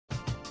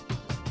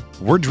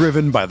We're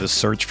driven by the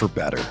search for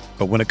better.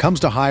 But when it comes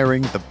to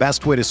hiring, the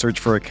best way to search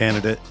for a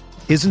candidate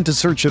isn't to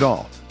search at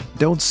all.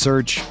 Don't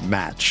search,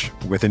 match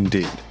with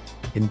Indeed.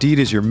 Indeed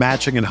is your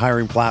matching and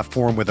hiring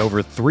platform with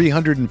over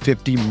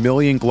 350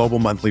 million global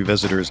monthly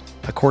visitors,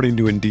 according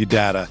to Indeed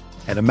data,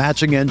 and a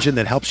matching engine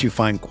that helps you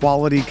find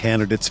quality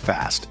candidates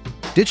fast.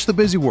 Ditch the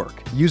busy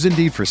work. Use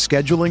Indeed for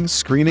scheduling,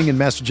 screening, and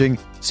messaging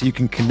so you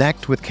can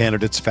connect with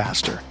candidates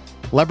faster.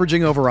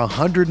 Leveraging over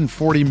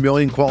 140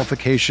 million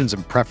qualifications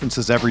and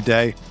preferences every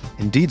day,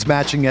 Indeed's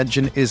matching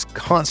engine is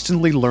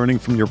constantly learning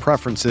from your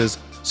preferences,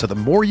 so the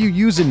more you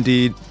use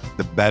Indeed,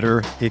 the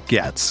better it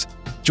gets.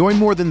 Join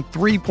more than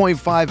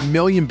 3.5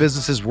 million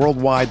businesses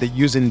worldwide that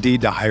use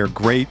Indeed to hire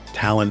great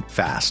talent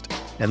fast.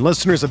 And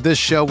listeners of this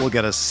show will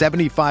get a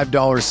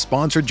 $75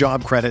 sponsored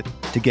job credit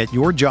to get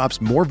your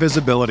jobs more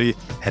visibility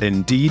at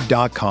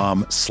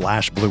Indeed.com/Blue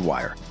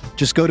Wire.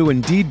 Just go to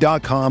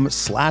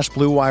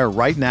Indeed.com/Blue Wire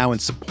right now and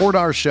support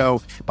our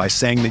show by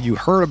saying that you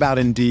heard about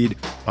Indeed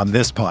on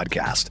this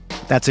podcast.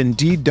 That's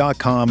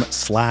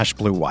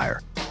Indeed.com/Blue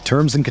Wire.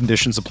 Terms and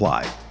conditions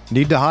apply.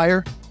 Need to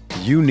hire?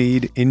 You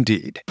need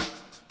Indeed.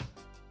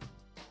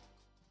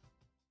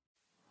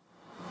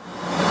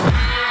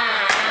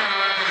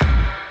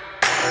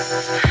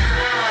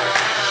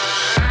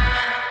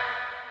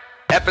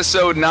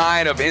 Episode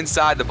 9 of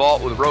Inside the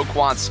Vault with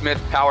Roquan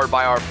Smith, powered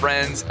by our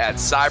friends at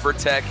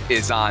Cybertech,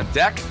 is on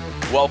deck.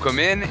 Welcome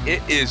in.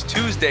 It is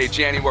Tuesday,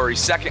 January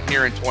 2nd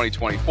here in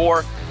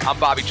 2024. I'm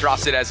Bobby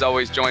Trossett, as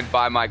always, joined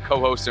by my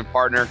co-host and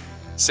partner,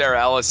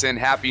 Sarah Ellison.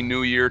 Happy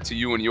New Year to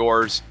you and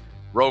yours.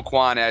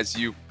 Roquan, as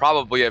you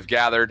probably have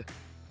gathered,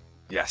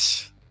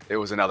 yes, it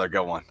was another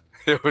good one.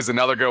 It was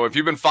another go. If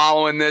you've been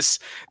following this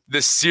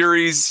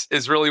series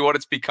is really what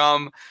it's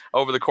become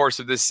over the course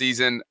of this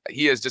season.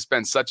 He has just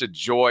been such a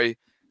joy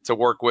to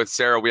work with.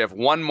 Sarah, we have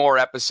one more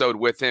episode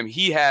with him.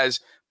 He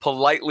has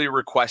politely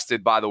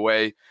requested, by the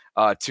way,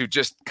 to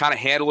just kind of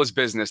handle his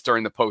business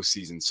during the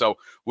postseason. So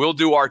we'll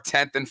do our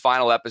 10th and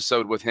final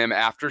episode with him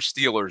after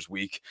Steelers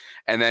week,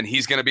 and then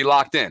he's going to be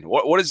locked in.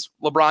 What does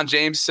LeBron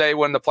James say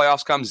when the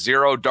playoffs come?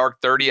 0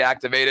 dark 30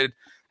 activated.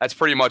 That's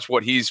pretty much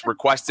what he's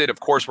requested. Of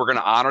course, we're going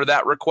to honor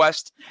that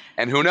request.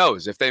 And who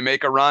knows, if they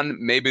make a run,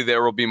 maybe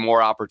there will be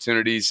more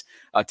opportunities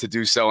to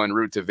do so en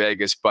route to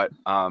Vegas. But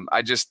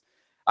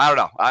I don't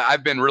know.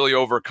 I've been really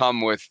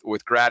overcome with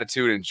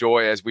gratitude and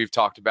joy, as we've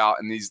talked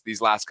about in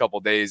these last couple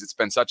of days. It's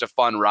been such a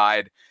fun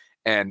ride.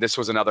 And this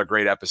was another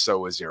great episode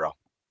with Zero.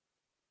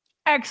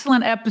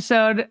 Excellent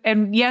episode.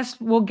 And yes,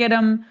 we'll get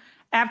him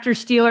after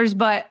Steelers,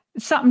 but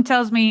something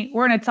tells me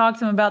we're going to talk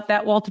to him about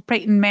that Walter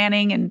Payton Man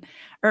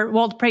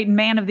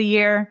of the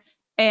Year.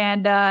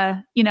 And,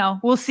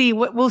 we'll see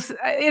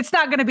it's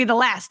not going to be the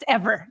last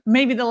ever,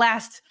 maybe the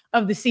last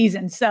of the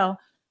season. So,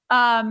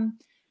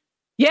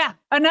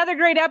 another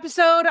great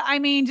episode. I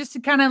mean, just to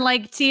kind of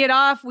like tee it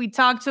off, we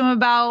talked to him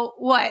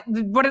about what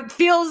it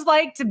feels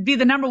like to be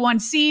the number one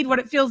seed, what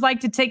it feels like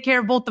to take care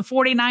of both the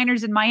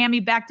 49ers and Miami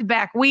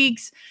back-to-back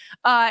weeks.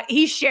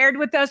 He shared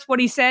with us what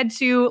he said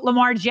to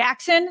Lamar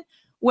Jackson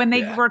when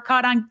they were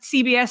caught on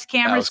CBS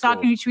cameras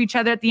talking to each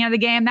other at the end of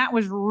the game. That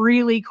was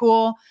really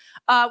cool.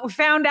 We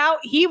found out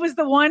he was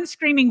the one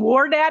screaming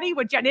 "War Daddy,"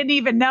 which I didn't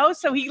even know.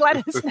 So he let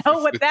us know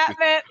what that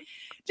meant.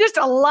 Just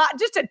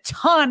a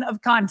ton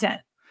of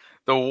content.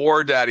 The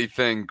War Daddy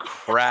thing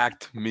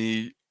cracked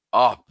me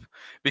up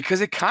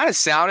because it kind of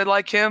sounded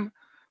like him,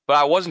 but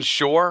I wasn't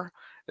sure.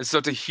 And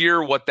so to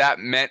hear what that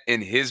meant in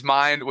his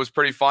mind was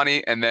pretty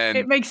funny. And then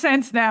it makes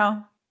sense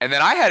now. And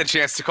then I had a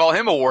chance to call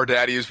him a War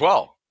Daddy as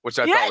well, which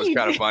I thought was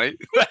kind of funny.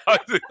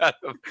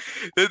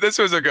 This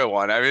was a good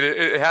one. I mean,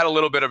 it had a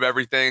little bit of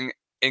everything,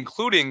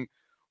 including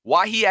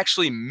why he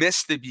actually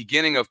missed the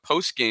beginning of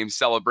post-game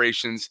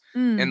celebrations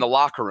in the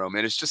locker room.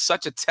 And it's just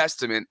such a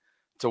testament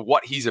to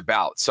what he's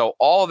about. So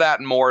all of that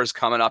and more is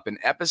coming up in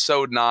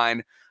episode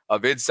 9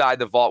 of Inside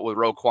the Vault with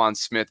Roquan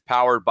Smith,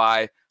 powered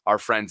by our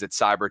friends at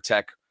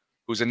Cybertech,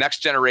 who's a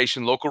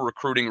next-generation local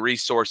recruiting,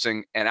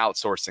 resourcing, and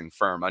outsourcing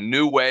firm. A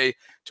new way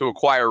to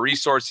acquire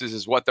resources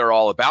is what they're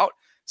all about.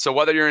 So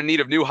whether you're in need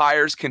of new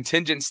hires,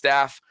 contingent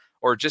staff,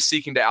 or just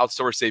seeking to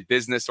outsource a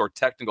business or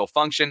technical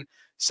function,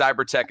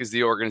 Cybertech is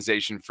the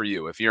organization for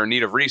you. If you're in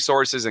need of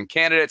resources and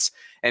candidates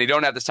and you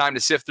don't have the time to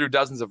sift through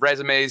dozens of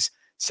resumes,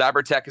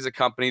 Cybertech is a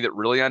company that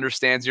really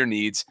understands your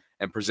needs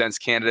and presents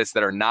candidates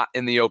that are not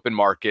in the open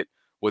market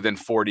within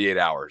 48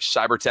 hours.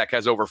 Cybertech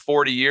has over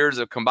 40 years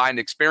of combined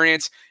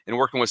experience in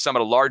working with some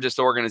of the largest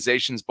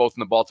organizations, both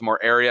in the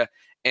Baltimore area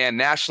and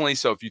nationally.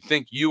 So if you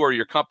think you or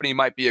your company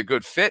might be a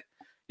good fit,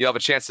 you'll have a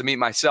chance to meet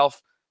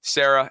myself,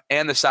 Sarah,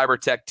 and the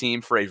Cybertech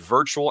team for a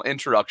virtual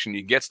introduction. You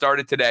can get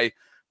started today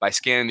by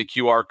scanning the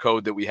QR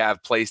code that we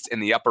have placed in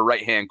the upper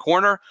right-hand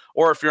corner.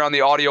 Or if you're on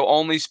the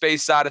audio-only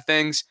space side of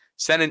things,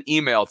 send an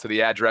email to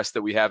the address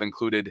that we have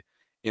included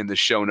in the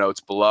show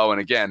notes below.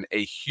 And again,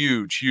 a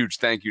huge, huge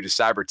thank you to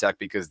Cybertech,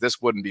 because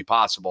this wouldn't be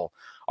possible.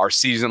 Our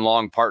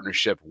season-long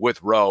partnership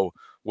with Roe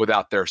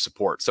without their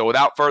support. So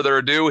without further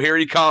ado, here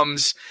he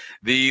comes,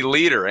 the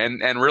leader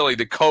and really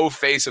the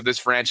co-face of this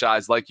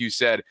franchise, like you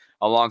said,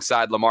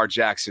 alongside Lamar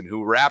Jackson,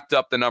 who wrapped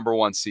up the number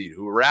 1 seed,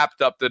 who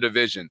wrapped up the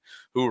division,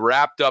 who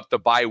wrapped up the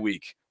bye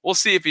week. We'll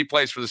see if he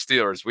plays for the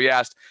Steelers. We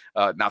asked,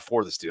 not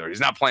for the Steelers. He's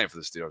not playing for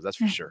the Steelers, that's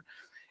for sure.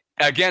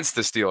 Against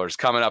the Steelers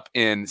coming up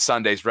in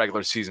Sunday's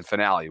regular season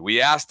finale.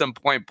 We asked him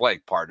point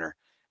blank, partner.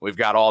 We've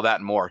got all that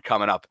and more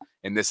coming up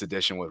in this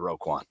edition with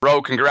Roquan.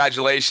 Bro,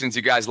 congratulations.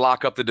 You guys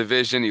lock up the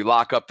division. You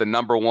lock up the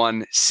number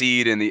 1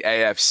 seed in the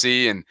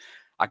AFC. And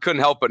I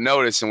couldn't help but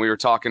notice, and we were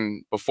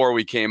talking before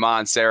we came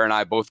on, Sarah and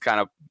I both kind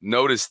of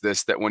noticed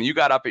this, that when you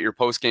got up at your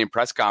post-game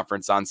press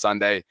conference on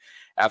Sunday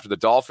after the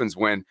Dolphins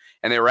win,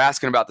 and they were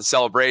asking about the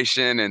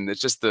celebration and it's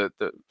just the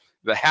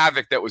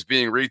havoc that was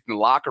being wreaked in the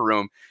locker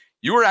room,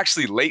 you were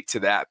actually late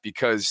to that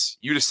because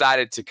you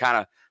decided to kind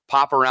of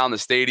pop around the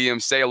stadium,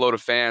 say hello to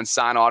fans,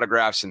 sign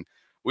autographs, and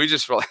we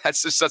just feel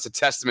that's just such a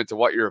testament to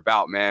what you're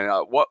about, man.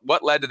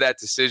 What led to that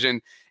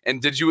decision?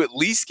 And did you at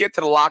least get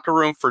to the locker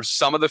room for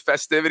some of the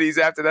festivities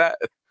after that?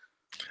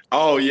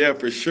 Oh, yeah,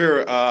 for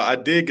sure. I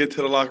did get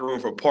to the locker room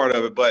for part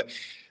of it, but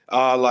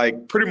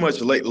like pretty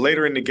much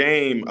later in the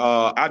game,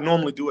 I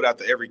normally do it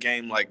after every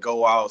game, like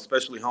go out,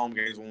 especially home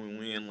games when we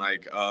win,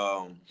 like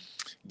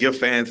give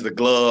fans the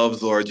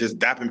gloves or just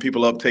dapping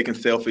people up, taking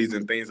selfies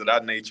and things of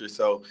that nature.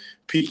 So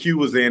PQ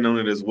was in on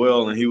it as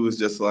well, and he was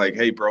just like,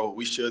 hey, bro,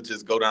 we should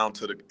just go down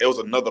to it was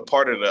another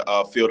part of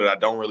the field that I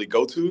don't really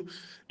go to,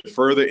 the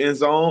further end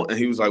zone, and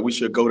he was like, we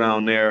should go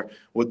down there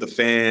with the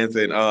fans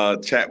and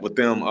chat with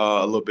them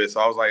a little bit. So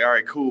I was like, all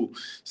right, cool.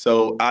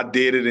 So I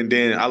did it, and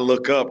then I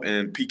look up,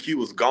 and PQ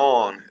was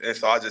gone, and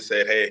so I just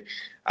said, hey,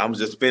 I'm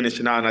just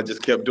finishing out, and I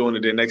just kept doing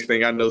it. The next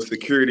thing I know,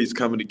 security's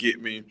coming to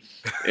get me,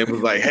 and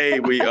was like, "Hey,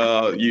 we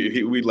know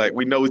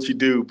what you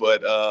do,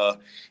 but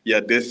yeah,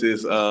 this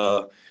is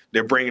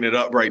they're bringing it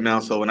up right now."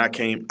 So when I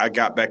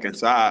got back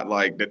inside,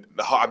 like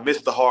I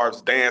missed the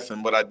Harbs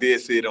dancing, but I did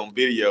see it on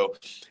video,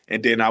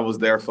 and then I was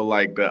there for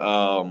like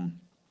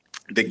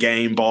the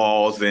game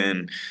balls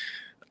and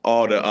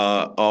all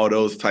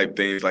those type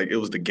things. Like it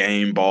was the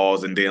game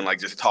balls and then like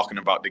just talking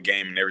about the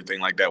game and everything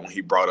like that when he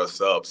brought us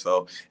up.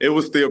 So it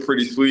was still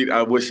pretty sweet.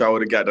 I wish I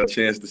would have got the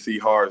chance to see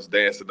Harbs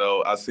dancing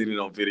though. I seen it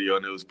on video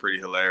and it was pretty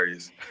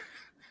hilarious.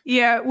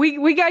 Yeah,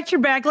 we got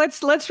your back.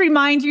 Let's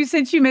remind you,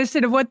 since you missed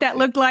it, of what that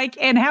looked like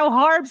and how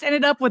Harbs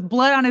ended up with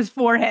blood on his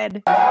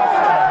forehead.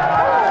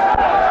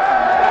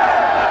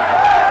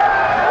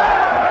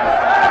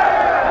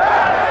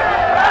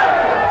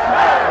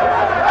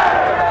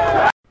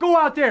 Go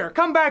out there.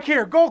 Come back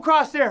here. Go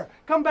across there.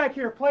 Come back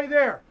here. Play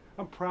there.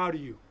 I'm proud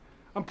of you.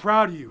 I'm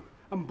proud of you.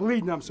 I'm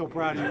bleeding. I'm so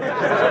proud of you.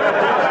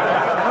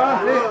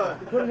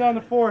 Put it on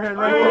the forehead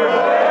right there.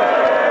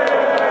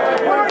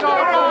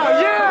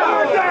 Yeah!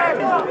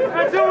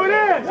 That's who it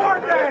is.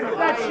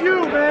 That's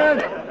you,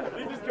 man.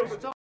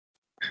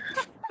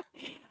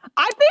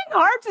 I think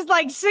Harbs is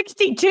like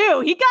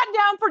 62. He got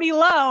down pretty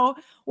low.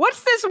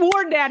 What's this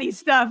War Daddy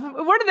stuff?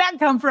 Where did that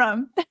come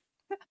from?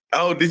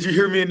 Oh, did you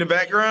hear me in the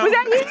background? Was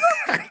that you?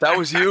 That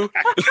was you?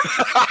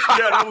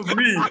 Yeah, that was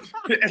me. I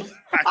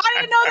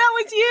didn't know that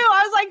was you.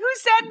 I was like, who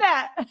said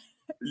that?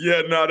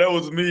 Yeah, no, that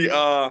was me.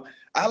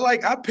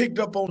 I picked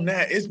up on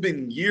that. It's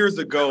been years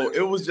ago.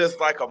 It was just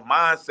like a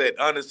mindset,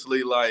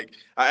 honestly. Like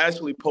I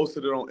actually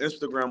posted it on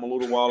Instagram a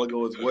little while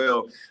ago as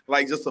well.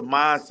 Like just a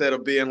mindset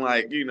of being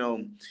like, you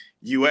know,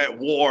 you at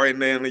war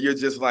and then you're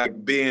just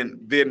like being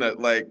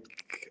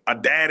a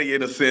daddy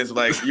in a sense,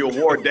 like you're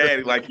a war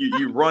daddy, like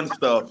you run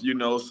stuff, you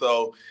know,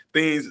 so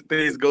things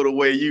go the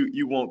way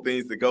you want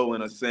things to go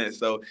in a sense.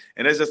 So,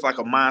 and it's just like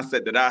a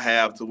mindset that I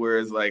have to where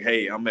it's like,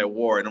 hey, I'm at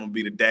war and I'm gonna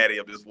be the daddy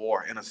of this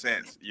war in a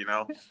sense, you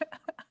know?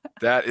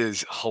 That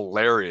is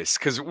hilarious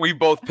because we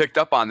both picked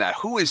up on that.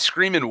 Who is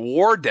screaming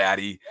war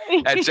daddy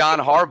at John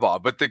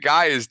Harbaugh? But the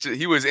guy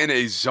he was in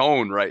a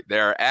zone right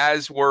there,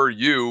 as were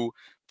you.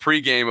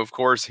 Pre-game, of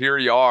course, here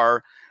you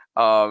are,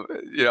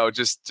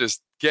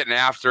 just getting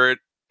after it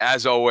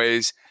as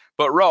always.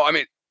 But Ro, I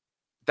mean,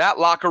 that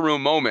locker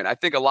room moment, I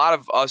think a lot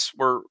of us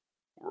were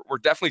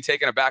definitely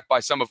taken aback by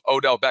some of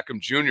Odell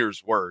Beckham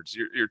Jr.'s words,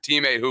 your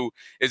teammate who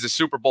is a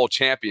Super Bowl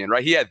champion,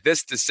 right? He had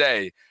this to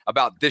say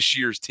about this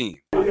year's team.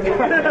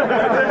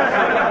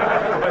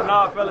 But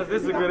nah, fellas,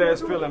 this is a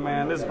good-ass feeling,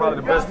 man. This is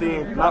probably the best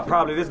team.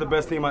 This is the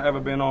best team I've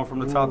ever been on from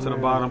the top to the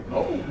bottom.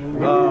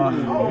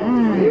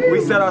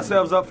 We set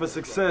ourselves up for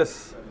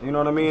success. You know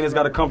what I mean? It's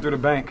got to come through the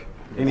bank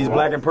in these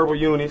black and purple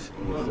unis.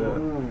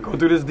 Go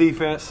through this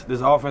defense.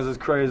 This offense is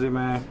crazy,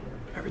 man.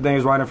 Everything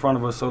is right in front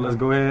of us, so let's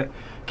go ahead.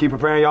 Keep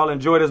preparing. Y'all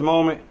enjoy this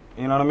moment.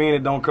 You know what I mean?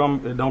 It don't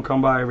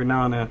come by every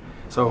now and then.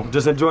 So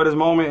just enjoy this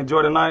moment.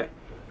 Enjoy the night.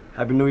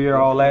 Happy New Year,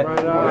 all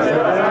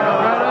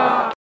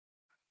that.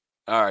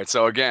 All right,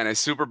 so again, a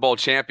Super Bowl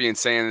champion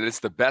saying that it's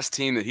the best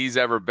team that he's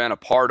ever been a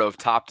part of,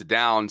 top to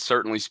down,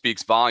 certainly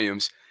speaks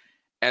volumes.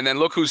 And then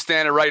look who's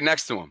standing right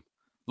next to him,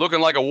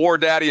 looking like a war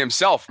daddy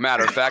himself,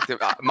 matter of fact,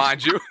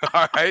 mind you.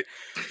 All right,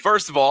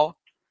 first of all,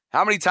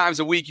 how many times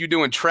a week you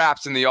doing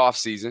traps in the off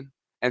season?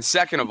 And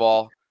second of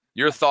all,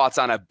 your thoughts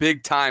on a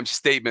big-time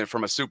statement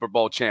from a Super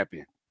Bowl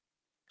champion.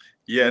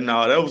 Yeah,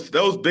 no,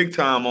 that was big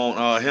time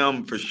on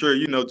him for sure.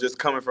 Just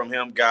coming from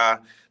him, guy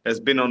that's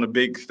been on the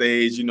big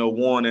stage,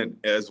 won it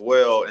as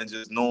well, and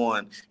just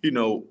knowing,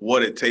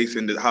 what it takes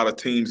and how the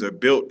teams are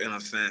built in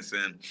a sense,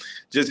 and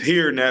just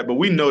hearing that. But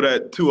we know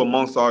that too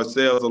amongst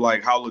ourselves, of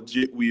like how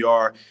legit we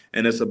are,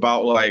 and it's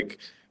about like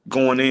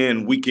going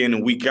in and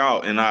week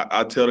out. And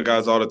I tell the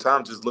guys all the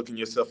time, just looking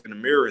yourself in the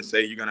mirror and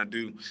say you're gonna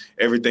do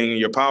everything in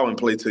your power and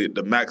play to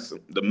the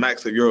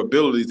max of your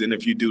abilities. And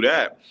if you do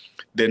that,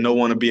 then no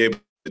one will be able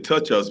to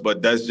touch us.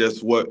 But that's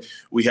just what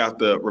we have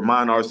to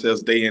remind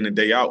ourselves day in and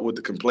day out with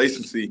the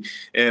complacency.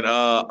 And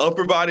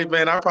upper body,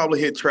 man, I probably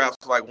hit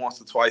traps like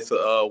once or twice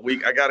a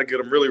week. I got to get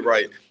them really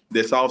right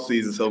this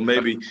offseason. So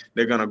maybe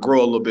they're going to grow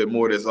a little bit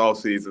more this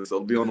offseason.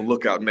 So be on the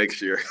lookout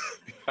next year.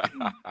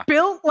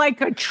 Built like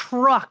a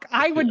truck.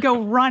 I would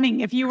go running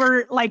if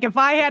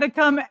I had to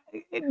come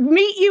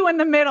meet you in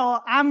the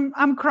middle.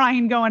 I'm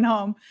crying going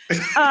home.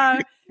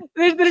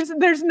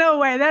 There's no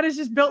way. That is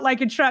just built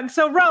like a truck.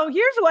 So, Ro,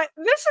 I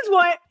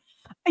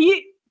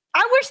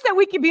wish that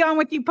we could be on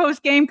with you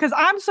post game because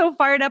I'm so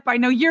fired up. I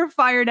know you're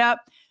fired up.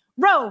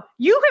 Ro,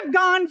 you have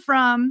gone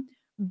from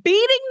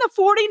beating the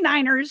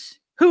 49ers,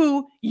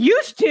 who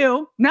used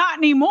to, not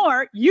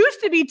anymore,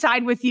 used to be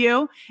tied with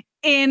you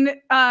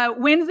in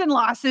wins and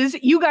losses.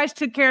 You guys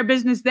took care of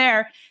business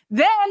there.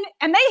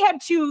 And they had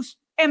 2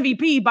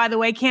 MVP, by the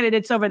way,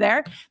 candidates over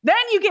there. Then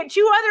you get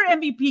 2 other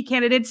MVP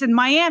candidates in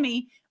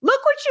Miami. Look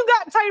what you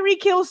got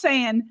Tyreek Hill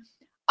saying.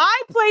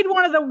 I played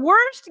one of the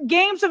worst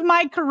games of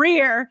my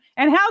career,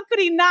 and how could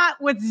he not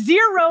with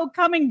 0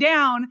 coming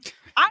down?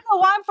 I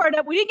know I'm fired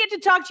up. We didn't get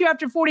to talk to you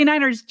after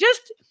 49ers.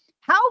 Just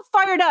how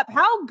fired up,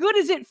 how good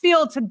does it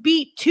feel to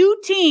beat 2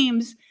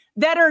 teams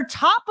that are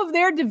top of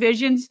their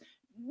divisions,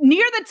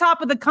 near the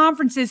top of the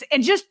conferences,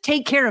 and just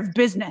take care of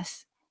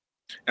business?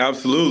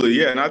 Absolutely,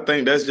 yeah. And I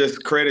think that's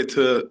just credit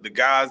to the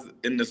guys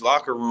in this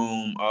locker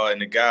room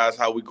and the guys,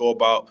 how we go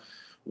about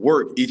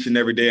work each and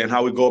every day and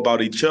how we go about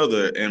each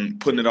other and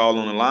putting it all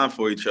on the line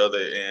for each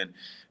other. And,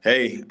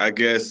 hey, I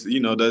guess,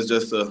 that's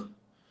just a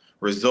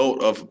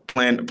result of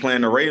playing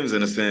the Ravens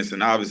in a sense.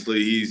 And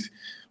obviously he's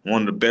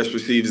one of the best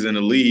receivers in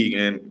the league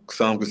and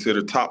some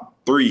consider top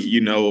 3,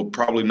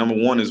 probably number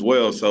 1 as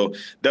well. So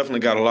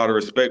definitely got a lot of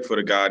respect for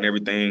the guy and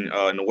everything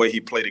and the way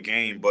he played the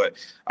game. But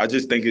I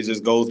just think it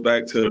just goes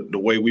back to the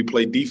way we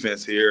play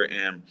defense here.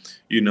 And,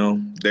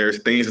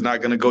 there's things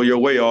not going to go your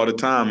way all the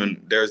time.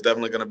 And there's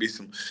definitely going to be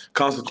some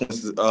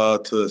consequences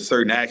to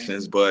certain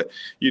actions. But,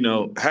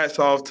 hats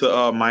off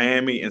to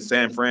Miami and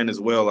San Fran as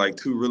well, like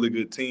 2 really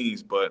good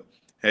teams. But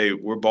hey,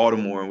 we're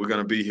Baltimore and we're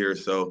going to be here.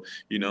 So,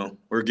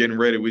 we're getting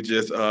ready. We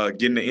just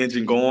getting the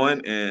engine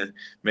going and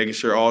making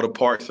sure all the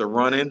parts are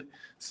running.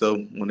 So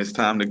when it's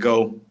time to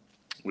go,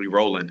 we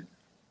rolling.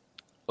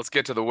 Let's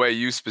get to the way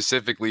you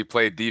specifically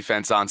played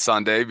defense on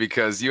Sunday,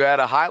 because you had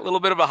a little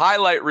bit of a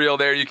highlight reel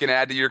there you can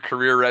add to your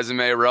career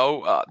resume,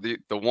 Ro.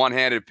 The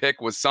one-handed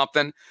pick was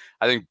something.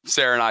 I think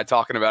Sarah and I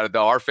talking about it,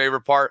 though. Our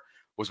favorite part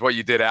was what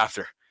you did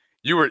after.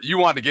 You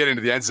wanted to get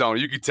into the end zone.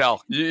 You could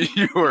tell you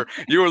were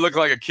looking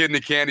like a kid in the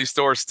candy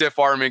store, stiff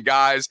arming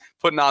guys,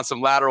 putting on some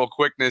lateral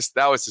quickness.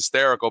 That was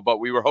hysterical. But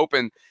we were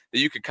hoping that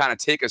you could kind of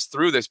take us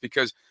through this,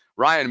 because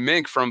Ryan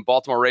Mink from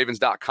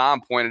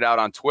BaltimoreRavens.com pointed out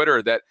on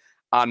Twitter that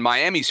on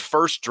Miami's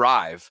first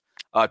drive,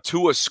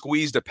 Tua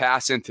squeezed a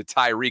pass into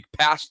Tyreek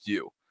past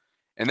you,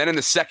 and then in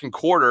the second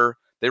quarter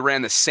they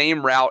ran the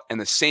same route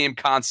and the same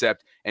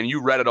concept, and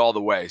you read it all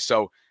the way.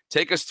 So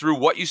take us through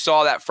what you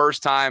saw that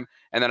first time,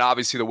 and then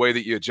obviously the way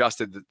that you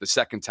adjusted the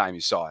second time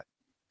you saw it.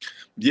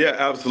 Yeah,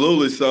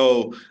 absolutely.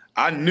 So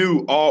I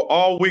knew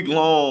all week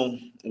long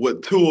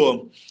with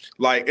Tua,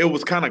 like it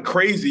was kind of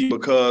crazy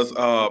because,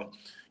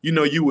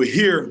 you would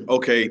hear,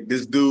 okay,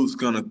 this dude's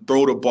going to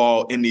throw the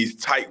ball in these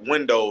tight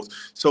windows.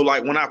 So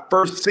like when I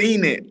first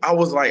seen it, I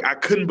was like, I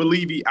couldn't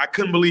believe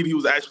he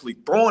was actually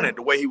throwing it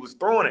the way he was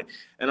throwing it.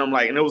 And I'm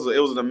like, and it was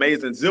an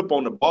amazing zip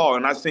on the ball.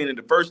 And I seen it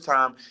the first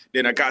time.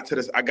 Then I got to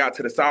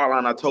the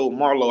sideline. I told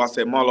Marlo, I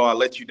said, Marlo, I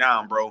let you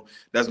down, bro.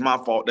 That's my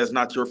fault. That's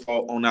not your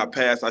fault on that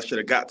pass. I should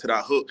have got to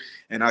that hook,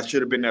 and I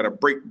should have been there to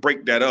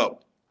break that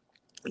up.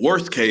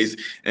 Worst case.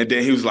 And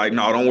then he was like,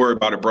 no, don't worry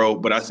about it, bro.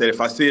 But I said, if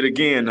I see it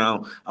again,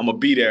 now I'm going to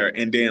be there.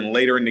 And then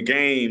later in the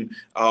game,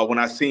 when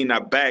I seen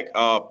that back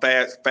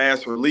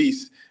fast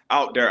release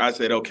out there, I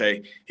said,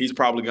 okay, he's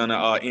probably going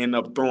to end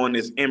up throwing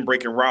this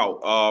in-breaking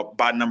route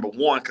by number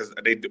 1, because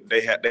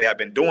they have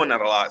been doing that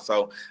a lot.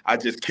 So I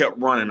just kept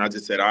running. I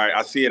just said, all right,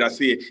 I see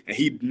it. And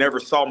he never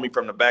saw me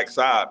from the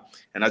backside.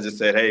 And I just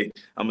said, hey,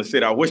 I'm going to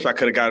sit. I wish I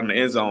could have got in the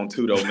end zone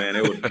too, though, man.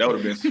 That would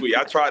have been sweet.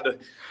 I tried to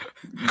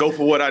go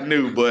for what I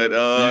knew, but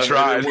you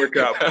tried. It didn't work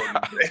out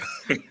for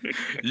me.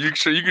 You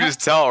could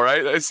just tell,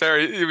 right?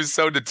 Sarah, he was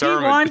so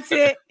determined. He wants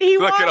it.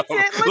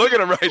 Look at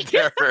him right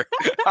there.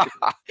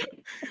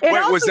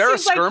 Wait, was there a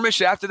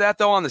skirmish after that,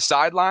 though, on the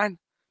sideline?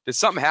 Did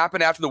something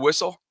happen after the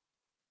whistle?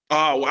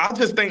 Well, I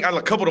just think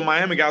a couple of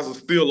Miami guys were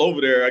still over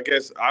there. I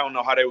guess I don't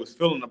know how they was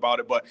feeling about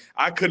it, but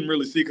I couldn't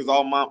really see because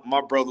all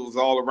my brother was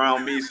all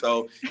around me.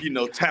 So,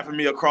 tapping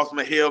me across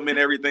my helmet and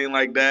everything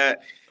like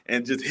that,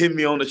 and just hitting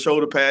me on the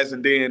shoulder pads.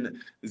 And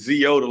then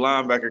Zo, the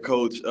linebacker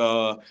coach,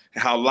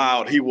 how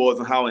loud he was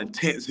and how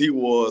intense he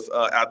was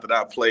after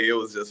that play. It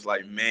was just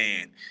like,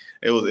 man,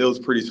 it was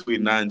pretty sweet,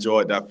 and I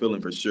enjoyed that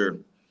feeling for sure.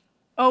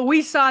 Oh,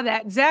 we saw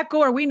that. Zach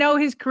Gore, we know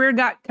his career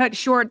got cut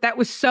short. That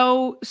was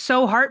so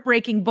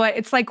heartbreaking, but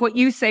it's like what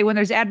you say, when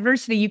there's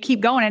adversity, you keep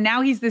going. And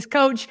now he's this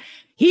coach.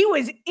 He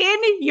was in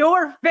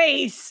your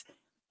face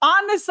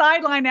on the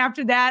sideline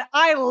after that.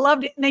 I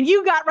loved it. And then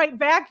you got right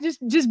back,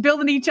 just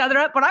building each other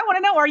up. But I want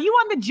to know, are you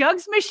on the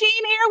jugs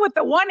machine here with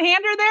the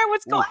one-hander there?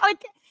 What's going on?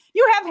 Like,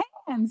 you have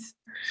hands.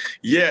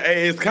 Yeah,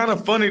 it's kind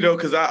of funny, though,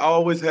 because I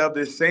always have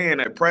this saying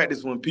at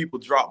practice when people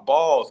drop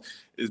balls,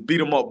 is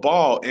beat 'em up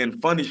ball.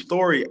 And funny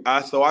story,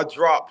 I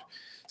dropped.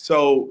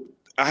 So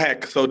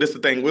this is the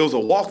thing. It was a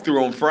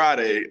walkthrough on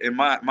Friday, and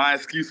my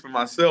excuse for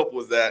myself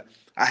was that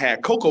I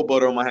had cocoa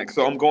butter on my hand.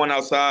 So I'm going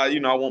outside,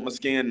 I want my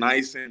skin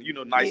nice and,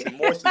 nice and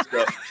moist and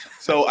stuff.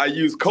 So I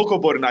used cocoa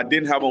butter, and I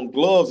didn't have on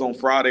gloves on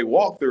Friday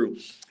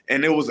walkthrough.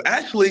 And it was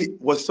actually,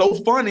 what's so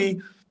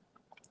funny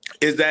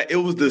is that it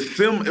was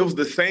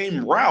the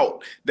same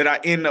route that I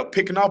ended up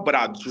picking up, but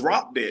I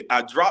dropped it.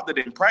 I dropped it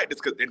in practice,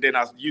 and then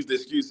I used the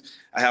excuse,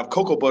 I have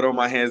cocoa butter on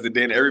my hands, and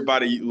then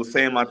everybody was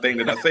saying my thing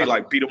that I say,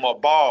 like, beat 'em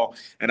up ball,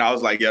 and I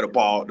was like, yeah, the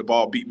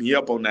ball beat me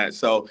up on that.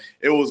 So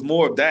it was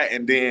more of that,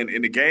 and then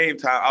in the game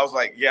time, I was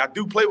like, yeah, I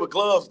do play with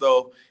gloves,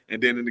 though.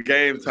 And then in the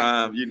game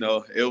time,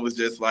 it was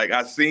just like,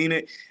 I seen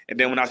it, and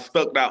then when I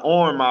stuck that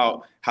arm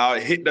out, how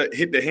it hit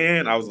the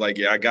hand, I was like,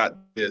 yeah, I got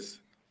this.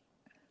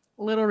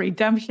 Little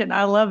redemption.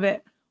 I love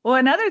it. Well,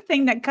 another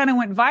thing that kind of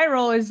went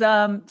viral is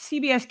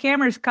CBS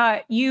cameras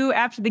caught you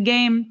after the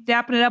game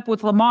dapping it up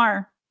with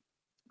Lamar.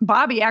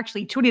 Bobby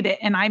actually tweeted it,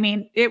 and I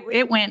mean,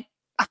 it went.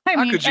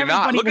 How could you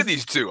not? Look at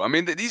these two. I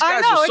mean, these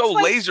guys are so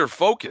laser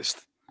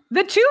focused.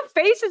 The two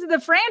faces of the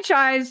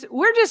franchise.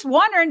 We're just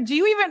wondering, do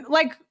you even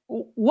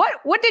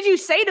what did you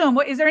say to him?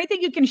 Is there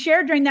anything you can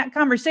share during that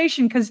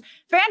conversation? Because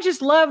fans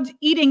just loved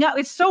eating up.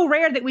 It's so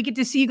rare that we get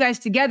to see you guys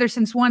together,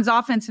 since one's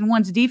offense and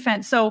one's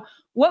defense. So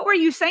what were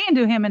you saying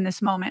to him in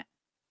this moment?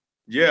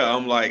 Yeah,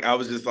 I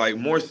was just like,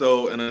 more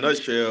so in a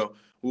nutshell,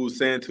 we were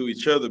saying to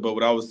each other, but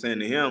what I was saying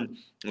to him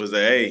was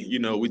that, hey,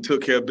 we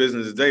took care of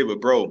business today,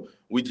 but bro,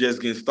 we just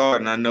getting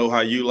started. And I know how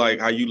you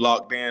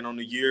locked in on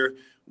the year.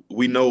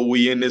 We know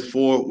we in this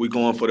for. We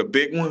going for the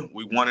big one.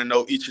 We want to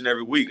know each and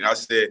every week. And I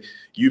said,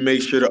 you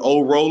make sure the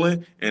O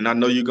rolling, and I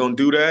know you're going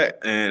to do that.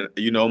 And,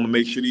 I'm going to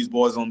make sure these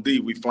boys on D.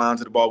 We flying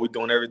to the ball. We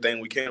doing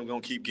everything we can. We're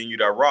going to keep getting you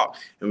that rock.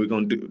 And we're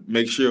going to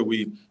make sure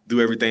we do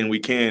everything we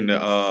can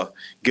to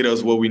get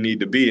us where we need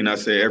to be. And I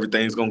said,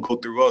 everything's going to go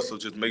through us. So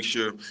just make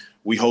sure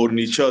we holding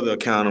each other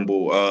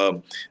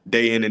accountable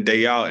day in and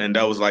day out. And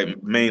that was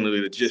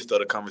mainly the gist of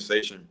the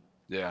conversation.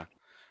 Yeah.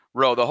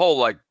 Ro, the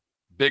whole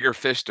bigger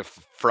fish to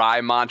fry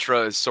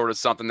mantra is sort of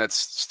something that's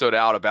stood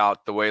out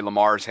about the way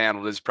Lamar's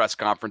handled his press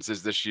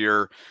conferences this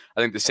year.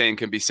 I think the same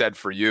can be said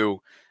for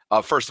you.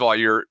 First of all,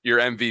 your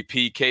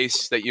MVP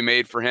case that you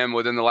made for him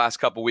within the last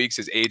couple of weeks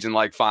is aging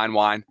like fine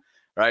wine,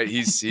 right?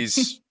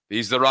 He's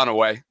the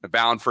runaway, the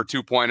bound for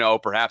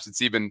 2.0. Perhaps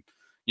it's even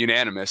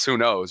unanimous. Who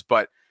knows?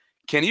 But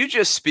can you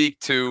just speak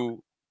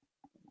to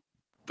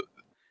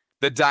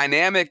the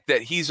dynamic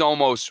that he's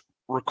almost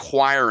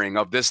requiring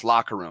of this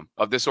locker room,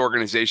 of this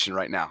organization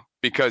right now?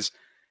 Because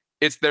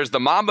there's the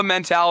Mamba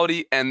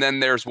mentality, and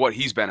then there's what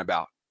he's been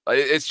about.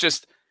 It's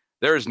just,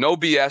 there's no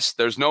BS.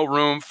 There's no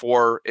room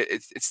for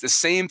it's the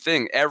same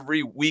thing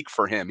every week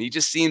for him. He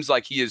just seems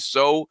like he is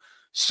so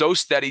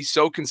steady,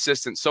 so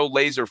consistent, so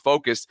laser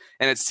focused,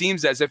 and it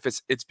seems as if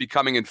it's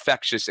becoming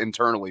infectious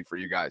internally for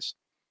you guys.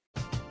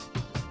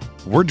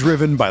 We're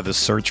driven by the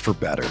search for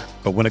better,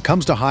 but when it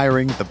comes to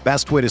hiring, the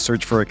best way to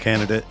search for a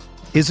candidate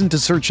isn't to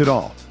search at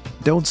all.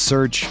 Don't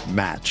search,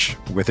 match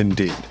with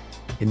Indeed.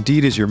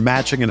 Indeed is your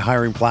matching and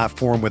hiring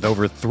platform with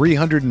over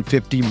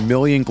 350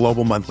 million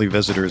global monthly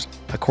visitors,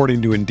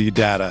 according to Indeed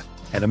data,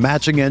 and a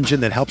matching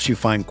engine that helps you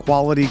find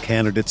quality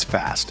candidates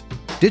fast.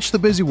 Ditch the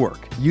busy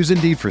work. Use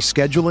Indeed for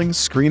scheduling,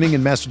 screening,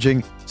 and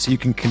messaging so you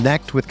can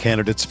connect with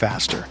candidates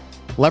faster.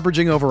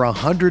 Leveraging over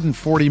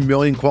 140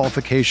 million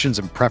qualifications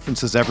and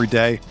preferences every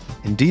day,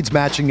 Indeed's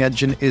matching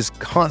engine is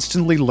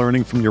constantly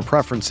learning from your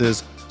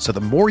preferences, so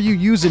the more you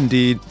use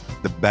Indeed,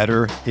 the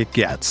better it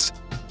gets.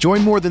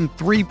 Join more than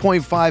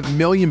 3.5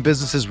 million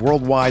businesses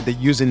worldwide that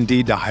use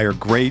Indeed to hire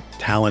great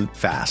talent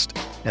fast.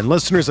 And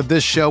listeners of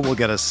this show will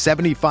get a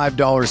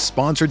 $75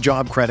 sponsored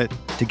job credit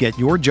to get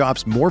your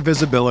jobs more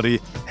visibility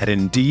at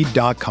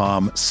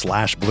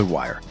Indeed.com/Blue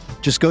Wire.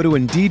 Just go to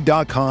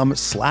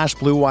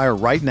Indeed.com/Blue Wire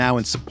right now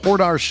and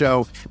support our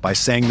show by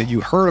saying that you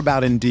heard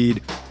about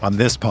Indeed on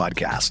this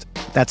podcast.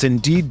 That's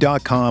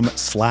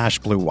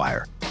Indeed.com/Blue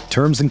Wire.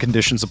 Terms and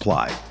conditions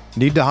apply.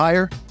 Need to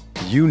hire?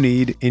 You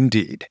need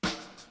Indeed.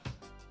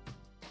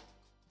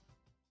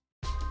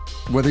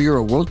 Whether you're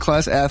a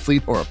world-class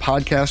athlete or a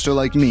podcaster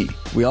like me,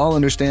 We all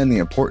understand the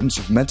importance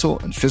of mental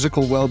and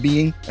physical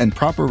well-being and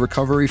proper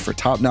recovery for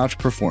top-notch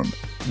performance.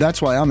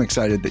 That's why I'm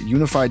excited that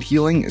Unified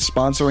Healing is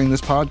sponsoring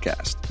this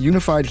podcast.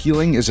 Unified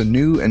Healing is a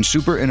new and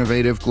super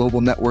innovative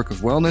global network of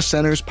wellness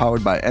centers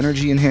powered by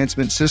Energy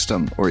Enhancement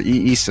System, or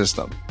EE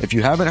System. If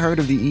you haven't heard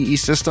of the EE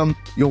System,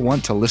 you'll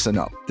want to listen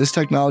up. This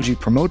technology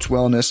promotes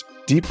wellness,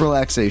 deep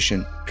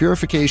relaxation,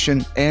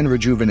 purification, and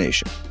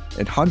rejuvenation.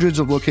 In hundreds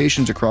of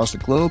locations across the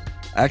globe,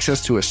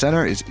 access to a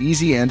center is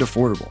easy and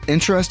affordable.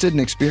 Interested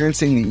in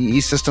experiencing the EE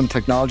System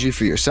technology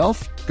for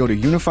yourself? Go to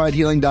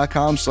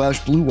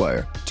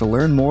unifiedhealing.com/bluewire to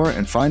learn more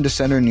and find a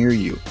center near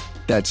you.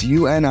 That's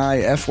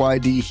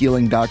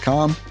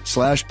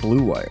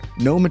unifydhealing.com/bluewire.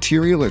 No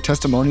material or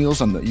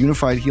testimonials on the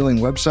Unified Healing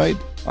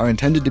website are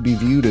intended to be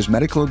viewed as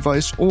medical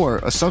advice or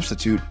a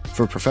substitute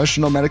for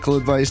professional medical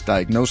advice,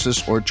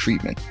 diagnosis, or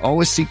treatment.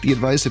 Always seek the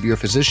advice of your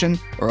physician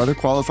or other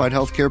qualified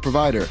healthcare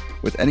provider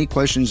with any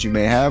questions you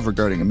may have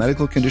regarding a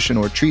medical condition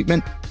or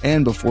treatment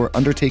and before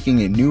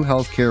undertaking a new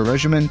healthcare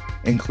regimen,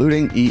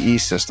 including EE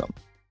System.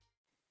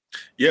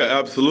 Yeah,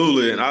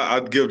 absolutely. And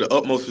I'd give the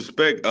utmost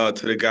respect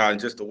to the guy and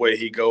just the way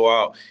he go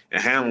out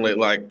and handle it,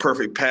 like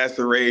perfect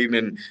passer rating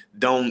and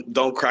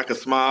don't crack a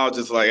smile.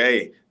 Just like,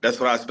 hey, that's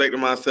what I expect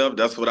of myself.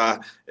 That's what I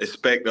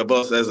expect of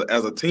us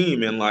as a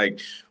team. And like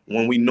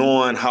when we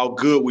knowing how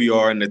good we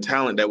are and the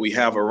talent that we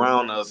have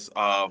around us,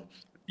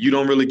 you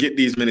don't really get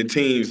these many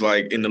teams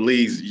like in the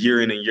leagues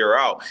year in and year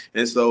out.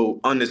 And so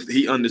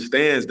he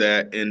understands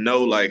that and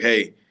know like,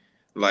 hey,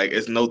 like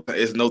it's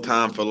no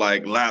time for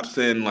like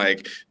lapsing,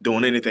 like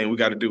doing anything. We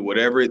got to do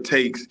whatever it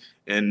takes.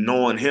 And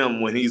knowing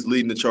him when he's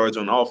leading the charge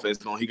on offense,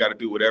 he got to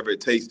do whatever it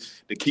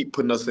takes to keep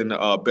putting us in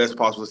the best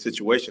possible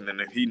situation.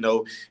 And if he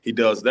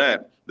does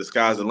that, the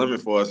sky's the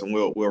limit for us, and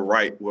we'll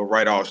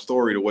write our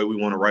story the way we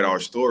want to write our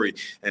story.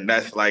 And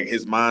that's like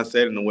his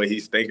mindset and the way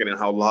he's thinking and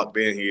how locked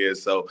in he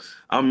is. So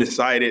I'm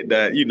excited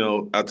that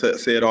I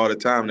say it all the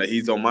time that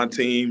he's on my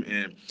team,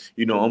 and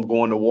I'm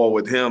going to war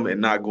with him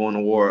and not going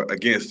to war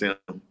against him.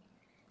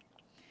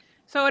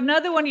 So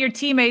another one of your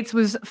teammates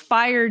was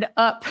fired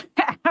up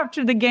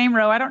after the game,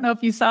 Ro. I don't know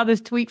if you saw this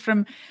tweet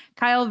from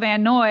Kyle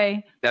Van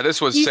Noy. Yeah, this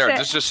was, Sarah,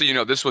 just so you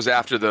know, this was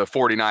after the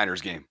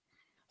 49ers game.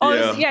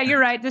 Oh, yeah, you're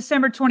right.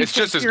 December 26th. It's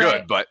just as good,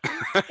 right. But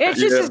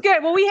it's just as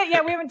good. Well, we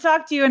haven't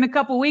talked to you in a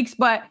couple weeks,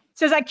 but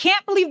says, I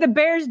can't believe the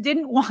Bears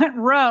didn't want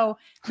Ro.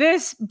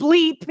 This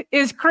bleep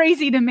is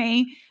crazy to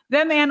me.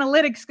 Them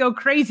analytics go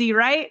crazy,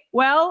 right?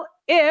 Well,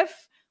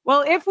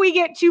 if we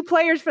get two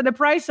players for the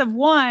price of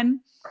one,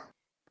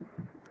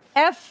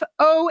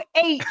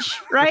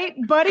 FOH, right?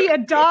 Buddy, a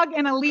dog,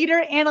 and a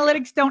leader.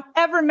 Analytics don't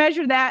ever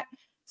measure that.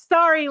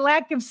 Sorry,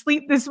 lack of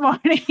sleep this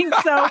morning.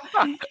 So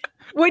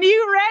when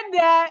you read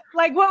that,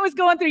 like what was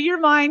going through your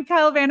mind,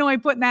 Kyle Van Noy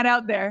putting that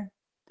out there?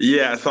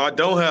 Yeah, so I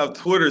don't have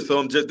Twitter,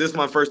 so this is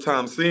my first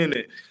time seeing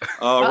it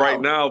right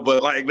now.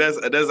 But like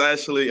that's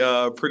actually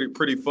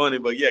pretty funny.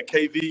 But yeah,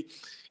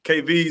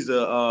 KV's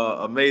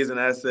a amazing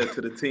asset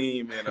to the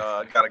team, and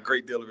got a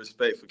great deal of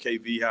respect for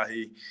KV, how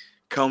he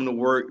come to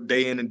work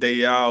day in and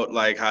day out,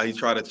 like how he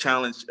try to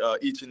challenge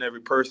each and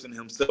every person,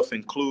 himself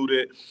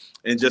included,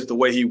 and just the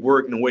way he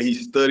worked and the way he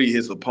studied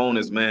his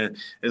opponents, man,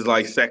 is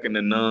like second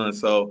to none.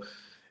 So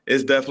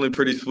it's definitely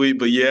pretty sweet.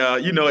 But yeah,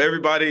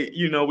 everybody,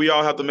 we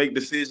all have to make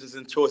decisions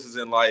and choices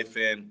in life.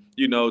 And,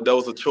 that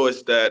was a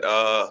choice that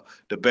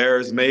the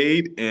Bears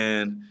made.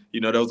 And,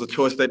 that was a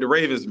choice that the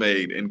Ravens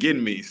made in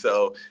getting me.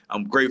 So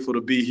I'm grateful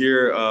to be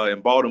here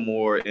in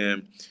Baltimore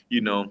and,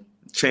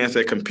 chance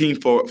at competing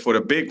for the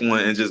big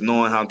one, and just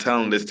knowing how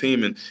talented this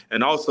team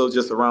and also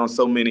just around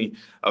so many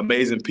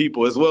amazing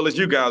people, as well as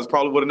you guys.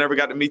 Probably would have never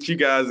got to meet you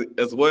guys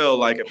as well,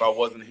 like if I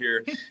wasn't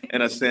here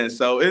in a sense.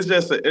 So it's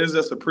just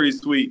a pretty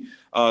sweet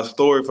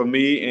story for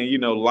me.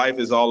 And life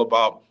is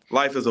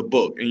a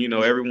book, and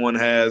everyone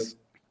has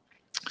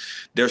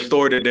their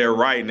story that they're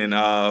writing. And,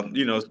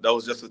 that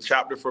was just a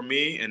chapter for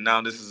me. And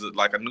now this is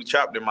like a new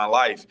chapter in my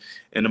life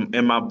and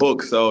in my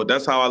book. So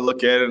that's how I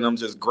look at it. And I'm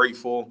just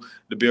grateful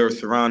to be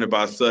surrounded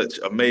by such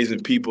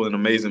amazing people and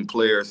amazing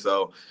players.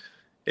 So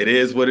it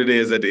is what it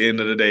is at the end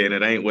of the day, and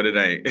it ain't what it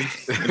ain't.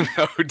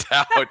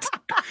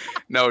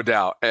 No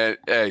doubt. And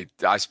hey,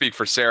 I speak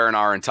for Sarah and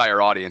our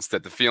entire audience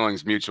that the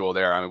feeling's mutual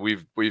there. I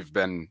mean, we've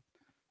been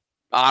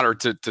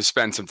honored to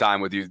spend some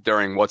time with you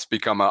during what's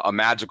become a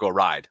magical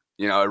ride.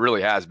 It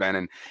really has been.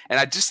 And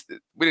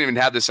we didn't even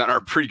have this on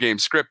our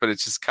pregame script, but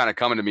it's just kind of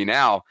coming to me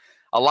now.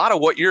 A lot of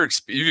what you've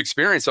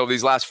experienced over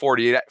these last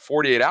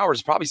 48 hours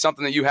is probably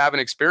something that you haven't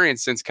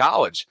experienced since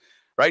college,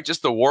 right?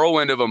 Just the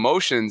whirlwind of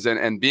emotions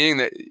and being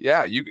that,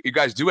 yeah, you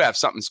guys do have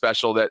something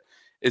special that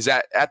is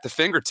at the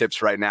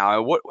fingertips right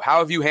now. How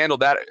have you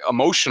handled that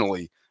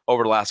emotionally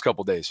over the last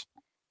couple of days?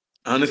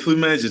 Honestly,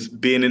 man,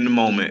 just being in the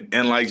moment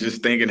and like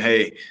just thinking,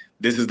 hey,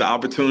 this is the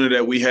opportunity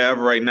that we have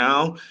right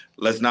now.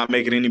 Let's not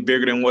make it any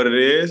bigger than what it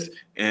is,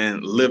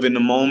 and live in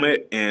the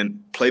moment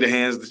and play the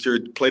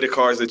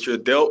cards that you're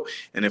dealt.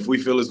 And if we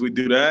feel as we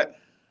do that,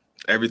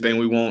 everything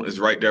we want is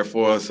right there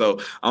for us. So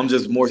I'm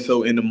just more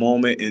so in the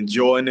moment,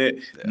 enjoying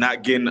it,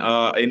 not getting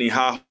any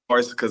high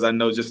because I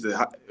know just as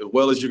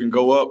well as you can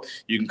go up,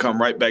 you can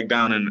come right back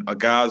down. And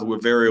guys were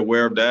very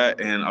aware of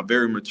that and a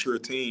very mature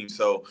team.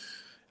 So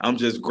I'm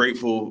just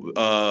grateful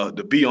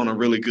to be on a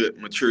really good,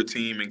 mature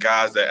team and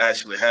guys that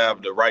actually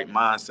have the right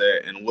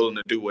mindset and willing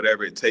to do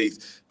whatever it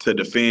takes to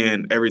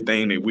defend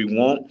everything that we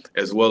want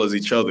as well as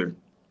each other.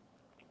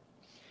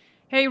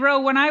 Hey,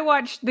 Ro, when I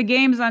watch the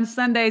games on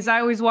Sundays, I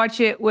always watch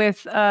it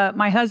with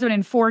my husband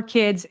and 4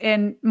 kids.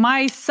 And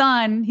my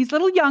son, he's a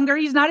little younger,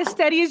 he's not as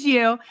steady as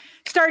you,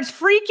 starts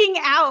freaking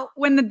out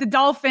when the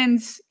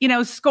Dolphins,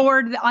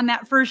 scored on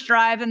that first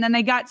drive. And then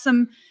they got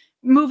some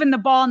moving the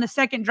ball on the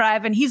second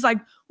drive. And he's like,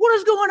 what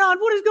is going on?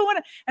 What is going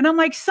on? And I'm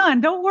like, son,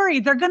 don't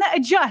worry. They're going to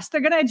adjust.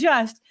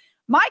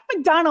 Mike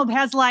Macdonald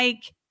has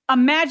like a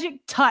magic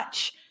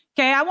touch.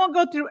 Okay, I won't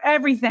go through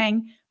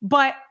everything,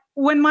 but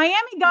when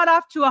Miami got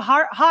off to a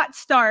hot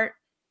start,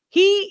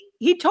 he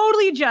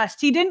totally adjusts.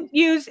 He didn't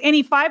use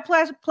any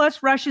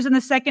 5+ rushes in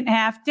the second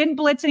half, didn't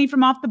blitz any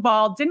from off the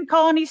ball, didn't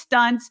call any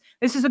stunts.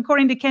 This is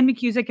according to Ken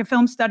McCusick, a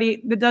film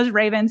study that does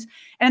Ravens.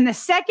 And in the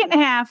second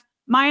half,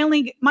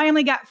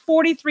 Miami got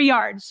 43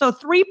 yards, so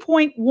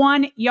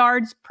 3.1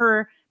 yards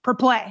per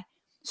play.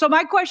 So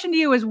my question to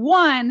you is,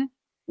 one,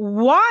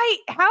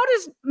 how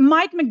does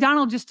Mike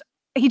Macdonald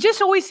he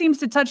just always seems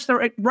to touch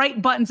the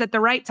right buttons at the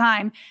right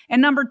time? And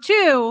number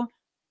two,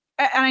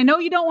 and I know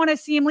you don't want to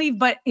see him leave,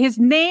 but his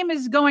name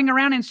is going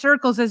around in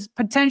circles as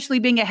potentially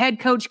being a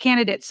head coach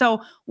candidate.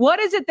 So what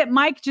is it that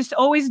Mike just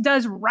always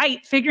does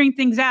right, figuring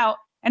things out?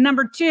 And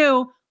number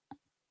two,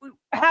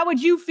 how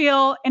would you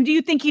feel? And do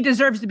you think he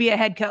deserves to be a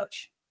head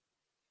coach?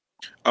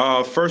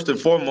 First and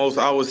foremost,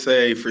 I would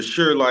say for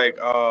sure,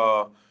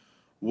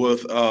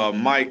 with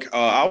Mike,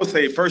 I would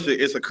say first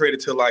it's a credit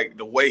to like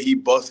the way he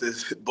busts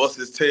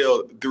his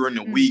tail during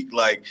the week,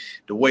 like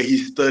the way he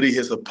studied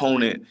his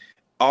opponent,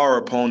 our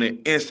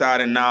opponent,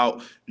 inside and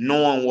out,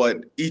 knowing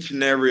what each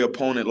and every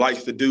opponent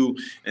likes to do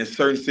in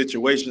certain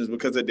situations.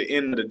 Because at the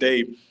end of the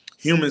day,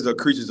 humans are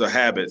creatures of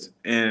habits,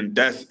 and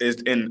that's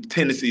in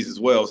tendencies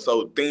as well.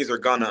 So things are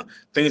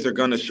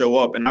gonna show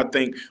up, and I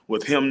think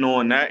with him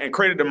knowing that, and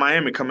credit to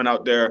Miami coming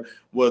out there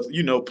with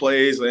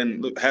plays,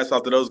 and hats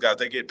off to those guys.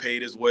 They get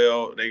paid as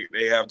well.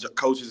 They have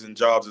coaches and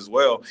jobs as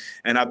well,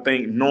 and I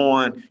think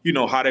knowing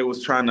how they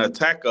was trying to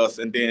attack us,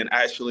 and then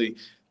actually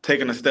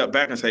taking a step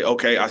back and say,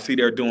 okay, I see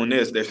they're doing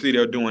this, they see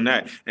they're doing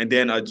that, and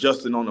then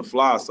adjusting on the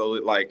fly. So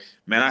I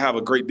have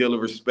a great deal of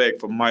respect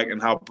for Mike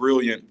and how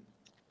brilliant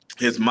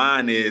his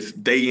mind is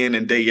day in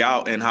and day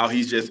out, and how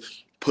he's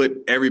just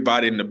put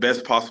everybody in the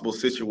best possible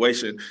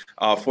situation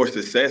for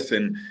success.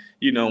 And,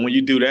 when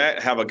you do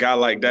that, have a guy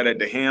like that at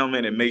the helm,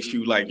 and it makes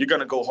you you're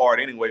going to go hard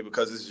anyway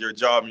because it's your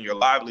job and your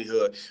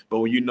livelihood. But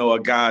when a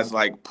guy's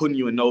putting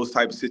you in those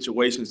type of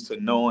situations, to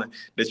knowing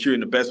that you're in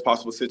the best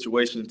possible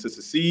situation to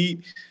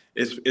succeed,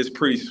 it's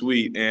pretty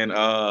sweet. And,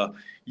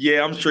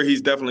 I'm sure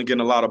he's definitely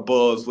getting a lot of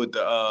buzz with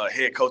the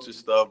head coaching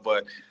stuff,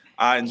 but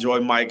I enjoy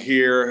Mike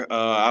here.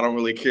 I don't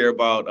really care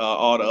about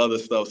all the other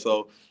stuff.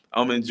 So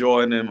I'm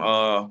enjoying him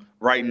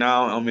right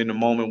now. I'm in the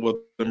moment with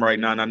him right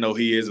now, and I know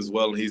he is as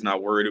well, and he's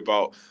not worried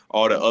about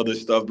all the other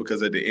stuff,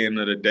 because at the end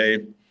of the day,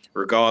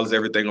 regardless,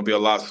 everything will be a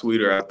lot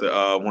sweeter after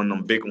one of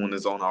them big ones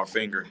is on our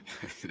finger.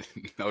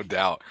 No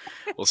doubt.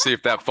 We'll see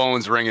if that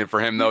phone's ringing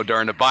for him, though,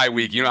 during the bye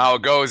week. You know how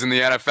it goes in the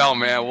NFL,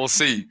 man. We'll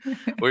see.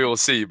 We will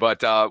see.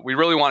 But we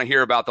really want to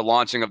hear about the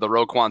launching of the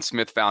Roquan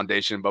Smith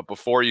Foundation. But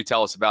before you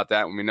tell us about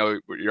that, we know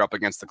you're up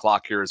against the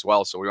clock here as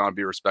well, so we want to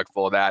be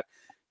respectful of that.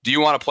 Do you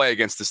want to play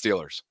against the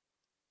Steelers?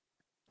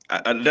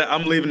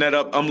 I'm leaving that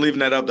up. I'm leaving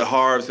that up to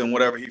Harves and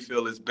whatever he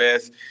feels is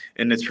best,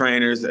 and the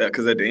trainers,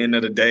 because at the end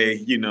of the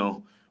day,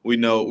 we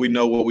know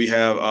what we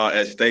have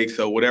at stake.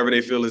 So whatever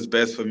they feel is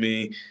best for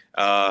me,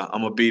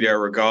 I'm gonna be there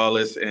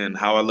regardless. And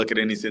how I look at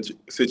any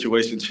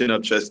situation, chin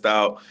up, chest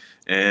out,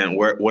 and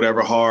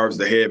whatever Harves,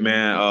 the head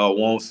man,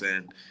 wants,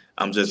 and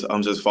I'm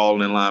just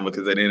falling in line,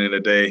 because at the end of the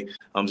day,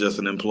 I'm just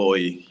an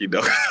employee.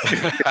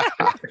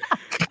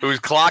 Who's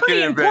clocking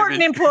pretty in, important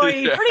baby.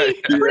 Employee,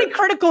 pretty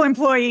critical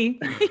employee.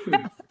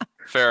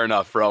 Fair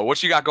enough, bro.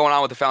 What you got going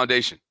on with the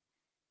foundation?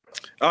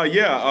 The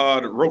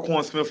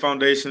Roquan Smith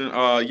Foundation.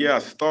 I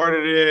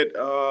started it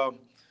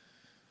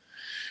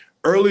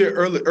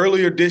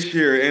earlier this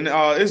year, and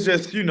it's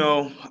just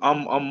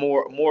I'm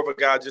more of a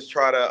guy just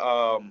try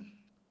to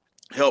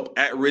help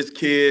at-risk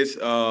kids,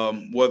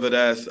 whether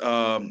that's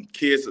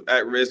kids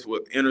at risk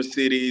with inner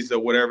cities or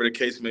whatever the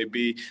case may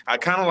be. I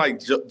kind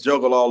of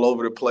juggle all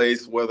over the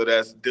place, whether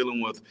that's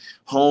dealing with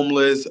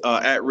homeless,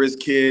 at-risk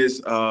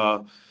kids,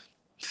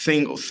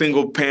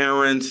 single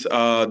parents,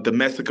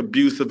 domestic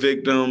abuse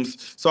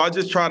victims. So I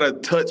just try to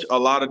touch a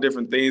lot of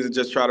different things, and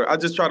I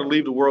just try to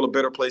leave the world a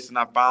better place than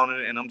I found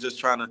it. And I'm just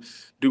trying to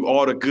do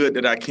all the good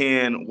that I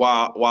can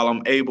while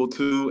I'm able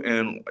to,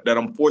 and that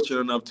I'm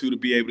fortunate enough to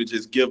be able to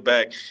just give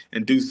back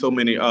and do so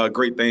many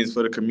great things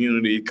for the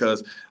community,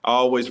 because I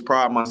always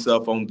pride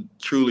myself on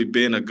truly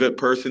being a good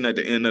person at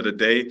the end of the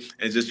day,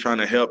 and just trying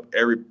to help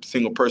every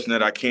single person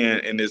that I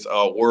can in this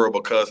world,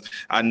 because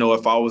I know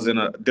if I was in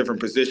a different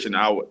position,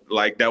 I would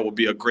like that would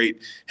be a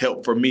great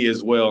help for me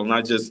as well. And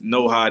I just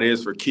know how it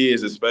is for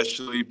kids,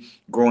 especially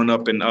growing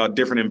up in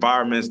different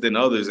environments than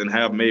others, and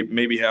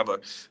maybe have a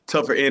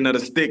tougher end of the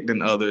stick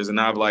than others. And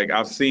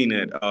I've seen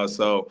it.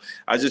 So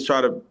I just try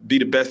to be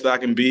the best I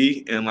can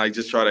be, and like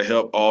just try to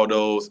help all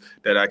those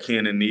that I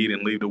can and need,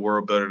 and leave the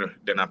world better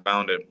than I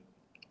found it.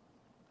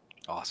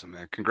 Awesome,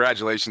 man.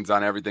 Congratulations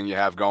on everything you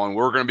have going.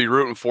 We're going to be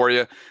rooting for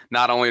you,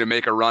 not only to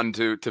make a run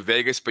to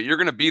Vegas, but you're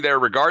going to be there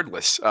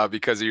regardless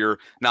because of your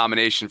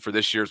nomination for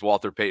this year's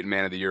Walter Payton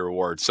Man of the Year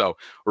award. So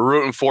we're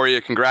rooting for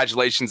you.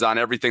 Congratulations on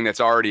everything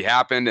that's already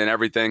happened and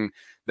everything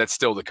that's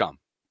still to come.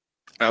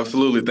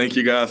 Absolutely. Thank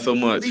you guys so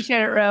much.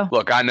 Appreciate it, Ro.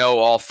 Look, I know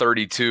all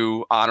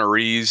 32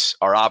 honorees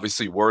are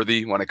obviously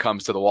worthy when it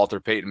comes to the Walter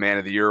Payton Man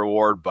of the Year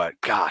award, but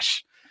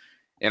gosh,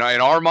 in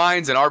our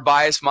minds, in our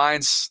biased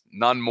minds,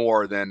 none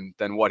more than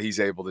what he's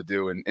able to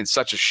do in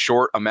such a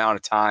short amount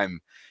of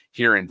time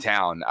here in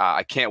town.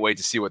 I can't wait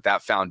to see what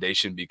that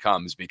foundation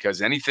becomes,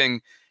 because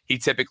anything he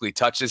typically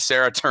touches,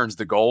 Sarah, turns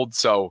to gold.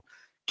 So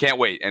can't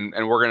wait. And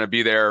we're going to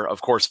be there,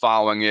 of course,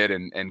 following it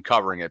and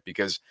covering it,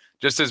 because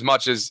just as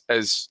much as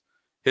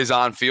his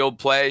on-field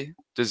play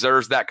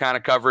deserves that kind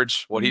of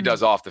coverage, what he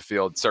does off the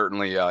field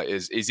certainly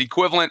is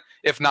equivalent,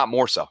 if not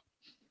more so.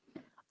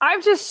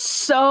 I've just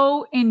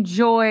so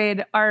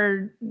enjoyed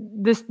the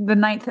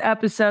 9th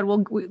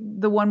episode.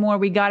 The one more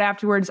we got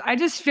afterwards. I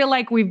just feel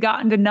like we've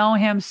gotten to know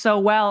him so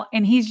well,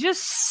 and he's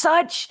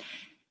just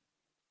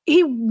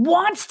he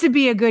wants to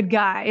be a good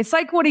guy. It's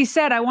like what he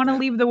said, I want to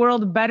leave the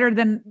world better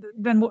than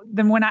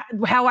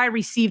how I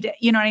received it.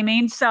 You know what I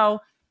mean? So,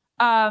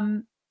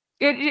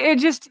 he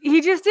just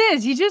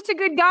is. He's just a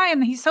good guy,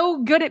 and he's so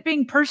good at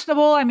being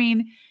personable. I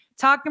mean,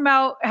 talking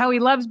about how he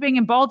loves being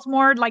in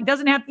Baltimore, like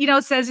doesn't have,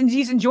 says and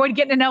he's enjoyed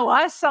getting to know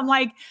us. I'm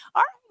like,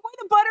 all right, way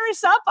to butter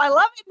us up. I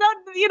love it.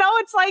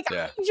 It's like,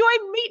 I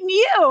enjoyed meeting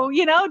you,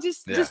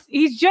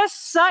 he's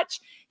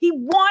just he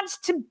wants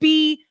to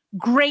be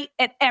great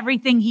at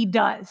everything he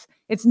does.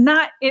 It's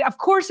not, of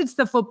course it's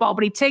the football,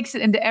 but he takes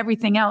it into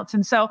everything else.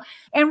 And so,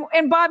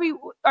 and Bobby,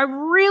 I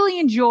really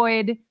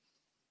enjoyed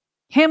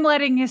him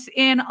letting us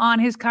in on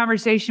his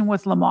conversation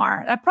with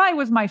Lamar. That probably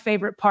was my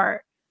favorite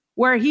part,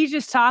 where he's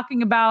just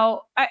talking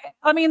about,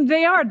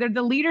 they're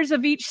the leaders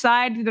of each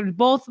side. They're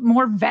both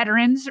more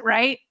veterans,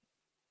 right?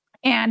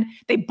 And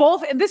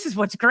this is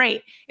what's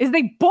great, is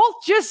they both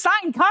just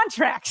signed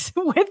contracts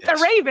with the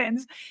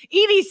Ravens.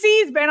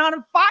 EDC's been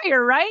on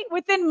fire, right?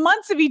 Within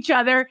months of each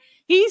other,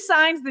 he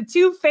signs the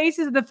two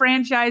faces of the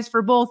franchise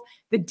for both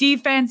the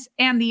defense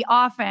and the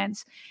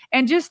offense.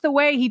 And just the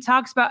way he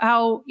talks about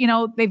how,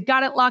 they've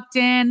got it locked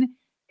in.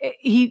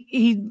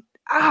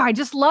 I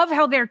just love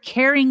how they're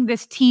carrying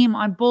this team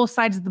on both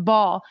sides of the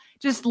ball.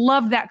 Just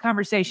love that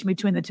conversation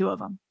between the two of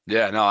them.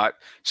 Yeah, no, as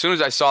soon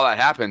as I saw that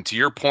happen, to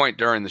your point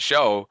during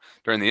the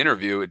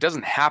interview, it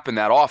doesn't happen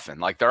that often.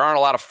 Like, there aren't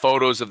a lot of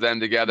photos of them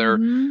together.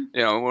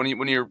 Mm-hmm.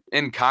 When you're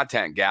in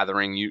content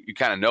gathering, you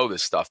kind of know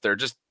this stuff.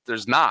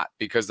 There's not,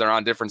 because they're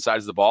on different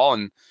sides of the ball.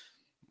 And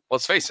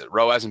let's face it,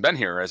 Roe hasn't been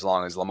here as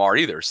long as Lamar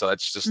either. So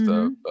that's just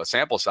a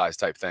sample size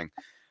type thing.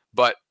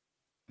 But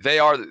they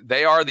are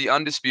the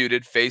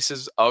undisputed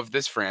faces of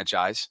this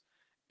franchise,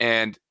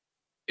 and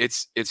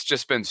it's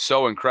just been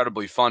so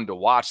incredibly fun to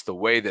watch the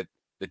way that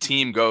the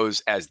team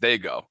goes as they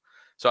go.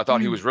 So I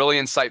thought he was really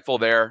insightful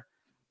there.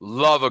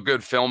 Love a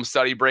good film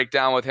study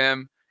breakdown with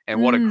him,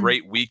 and what a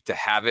great week to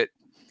have it,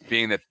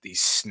 being that he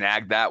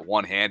snagged that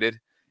one-handed.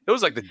 It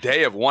was like the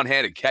day of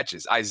one-handed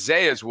catches.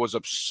 Isaiah's was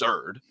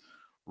absurd.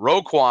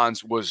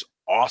 Roquan's was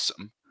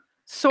awesome.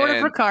 Sort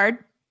of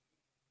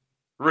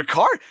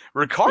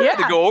Ricard had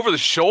to go over the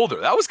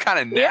shoulder. That was kind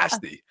of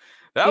nasty.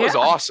 That was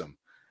awesome.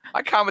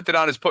 I commented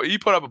on he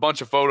put up a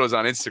bunch of photos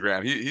on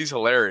Instagram. He's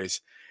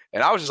hilarious.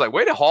 And I was just like,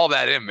 way to haul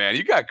that in, man.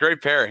 You got a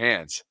great pair of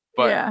hands.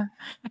 But and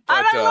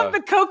I love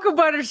the cocoa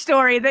butter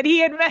story that he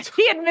had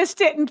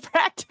missed it in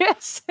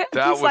practice.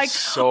 That was like,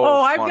 so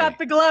funny. I've got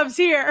the gloves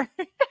here.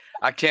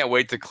 I can't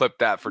wait to clip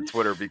that for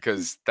Twitter,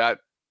 because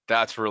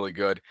that's really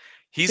good.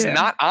 He's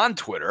not on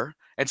Twitter.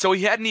 And so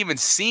he hadn't even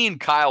seen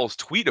Kyle's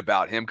tweet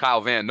about him, Kyle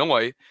Van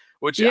Noy,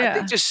 which I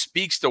think just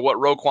speaks to what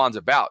Roquan's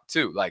about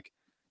too. Like,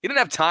 he didn't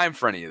have time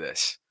for any of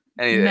this,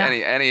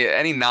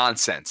 any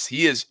nonsense.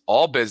 He is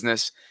all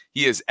business.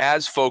 He is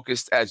as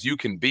focused as you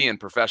can be in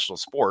professional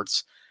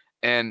sports.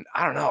 And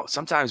I don't know,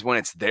 sometimes when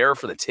it's there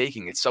for the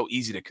taking, it's so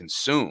easy to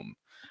consume,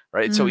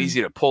 right? It's so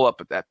easy to pull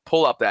up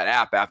that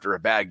app after a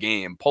bad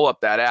game, pull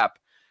up that app.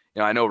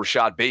 I know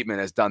Rashad Bateman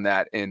has done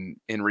that in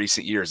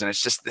recent years, and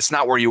it's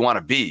not where you want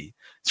to be.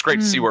 It's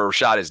great to see where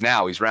Rashad is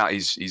now.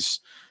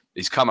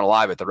 He's coming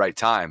alive at the right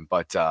time.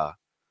 But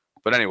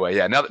anyway,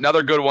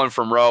 another good one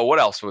from Roe. What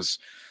else was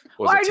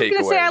a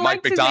takeaway?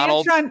 Mike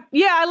McDonald.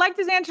 I liked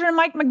his answer on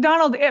Mike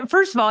McDonald.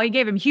 First of all, he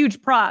gave him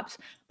huge props,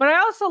 but I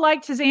also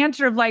liked his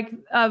answer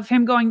of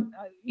him going,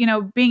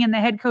 being in the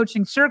head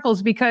coaching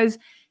circles, because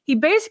he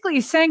basically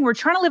is saying we're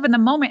trying to live in the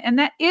moment, and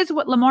that is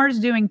what Lamar's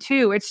doing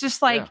too. It's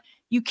just like.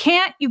 You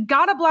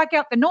got to black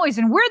out the noise,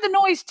 and we're the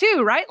noise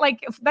too, right?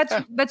 Like,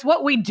 that's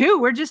what we do.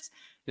 We're just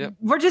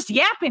we're just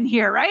yapping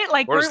here, right?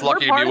 Like we're just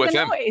lucky we're to be with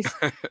him.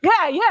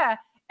 Yeah.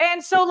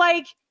 And so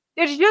like,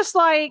 it's just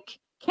like,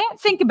 can't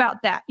think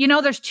about that.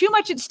 There's too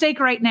much at stake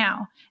right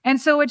now. And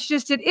so it's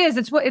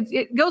what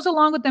it goes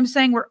along with them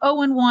saying we're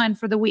 0-1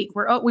 for the week.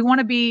 We want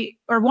to be,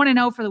 or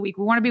 1-0 for the week.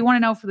 We want to be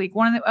 1-0 for the week,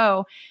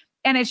 1-0.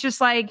 And it's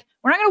just like,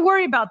 we're not going to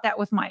worry about that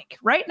with Mike.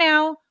 Right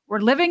now, we're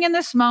living in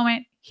this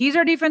moment. He's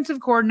our defensive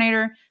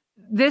coordinator.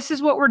 This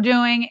is what we're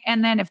doing.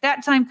 And then if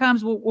that time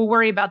comes, we'll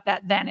worry about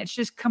that then. It's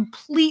just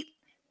complete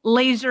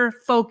laser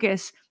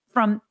focus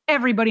from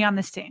everybody on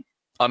this team.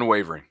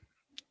 Unwavering.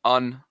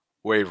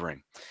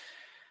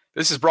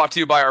 This is brought to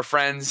you by our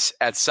friends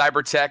at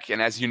Cybertech. And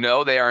as you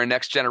know, they are a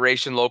next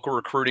generation local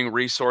recruiting,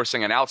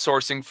 resourcing, and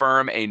outsourcing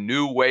firm. A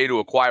new way to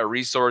acquire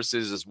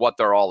resources is what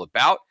they're all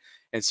about.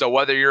 And so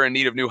whether you're in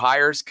need of new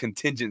hires,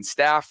 contingent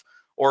staff,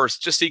 or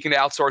just seeking to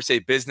outsource a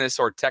business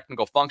or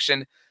technical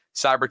function,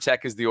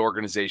 Cybertech is the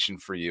organization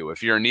for you.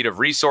 If you're in need of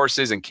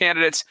resources and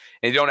candidates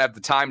and you don't have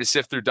the time to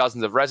sift through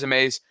dozens of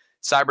resumes,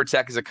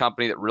 Cybertech is a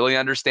company that really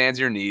understands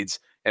your needs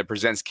and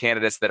presents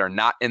candidates that are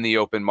not in the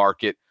open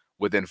market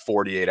within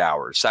 48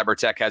 hours.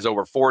 Cybertech has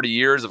over 40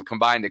 years of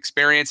combined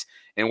experience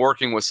in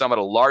working with some of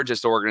the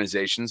largest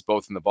organizations,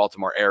 both in the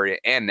Baltimore area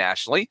and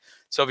nationally.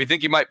 So if you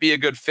think you might be a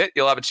good fit,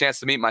 you'll have a chance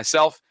to meet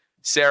myself,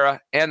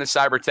 Sarah, and the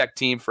Cybertech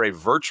team for a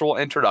virtual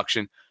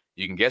introduction.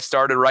 You can get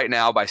started right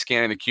now by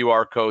scanning the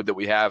QR code that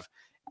we have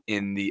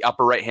in the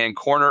upper right-hand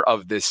corner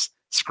of this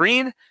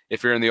screen.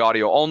 If you're in the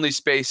audio-only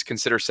space,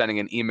 consider sending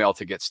an email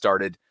to get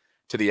started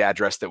to the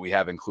address that we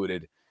have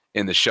included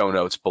in the show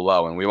notes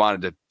below. And we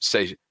wanted to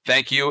say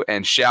thank you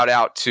and shout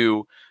out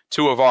to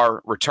two of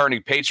our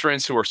returning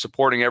patrons who are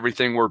supporting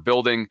everything we're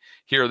building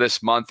here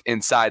this month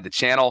inside the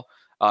channel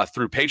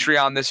through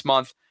Patreon this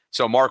month.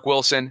 So Mark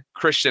Wilson,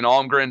 Christian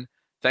Almgren,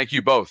 thank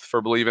you both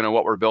for believing in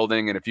what we're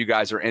building. And if you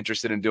guys are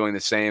interested in doing the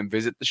same,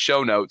 visit the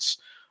show notes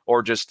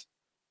or just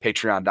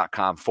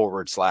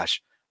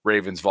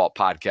patreon.com/Ravens Vault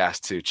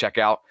podcast to check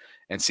out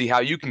and see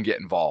how you can get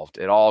involved.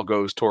 It all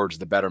goes towards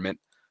the betterment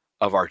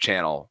of our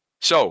channel.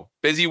 So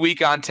busy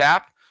week on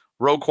tap.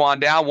 Roquan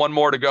down, one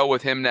more to go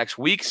with him next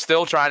week.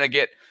 Still trying to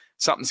get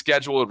something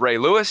scheduled with Ray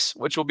Lewis,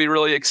 which will be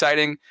really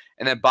exciting.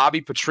 And then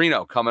Bobby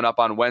Petrino coming up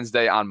on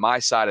Wednesday on my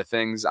side of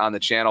things on the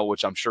channel,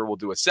 which I'm sure we'll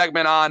do a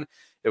segment on.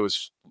 It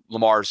was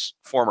Lamar's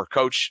former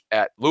coach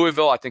at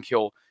Louisville. I think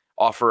he'll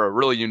offer a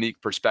really unique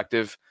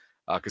perspective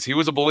because he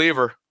was a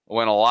believer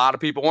when a lot of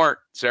people weren't,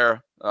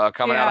 Sarah,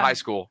 coming out of high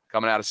school,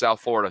 coming out of South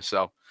Florida.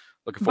 So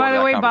looking forward to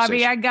that conversation. By the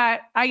way,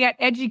 Bobby, I got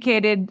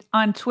educated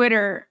on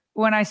Twitter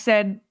when I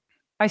said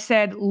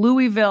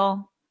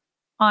Louisville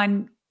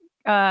on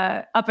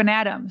Up and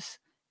Adams,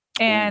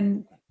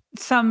 and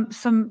some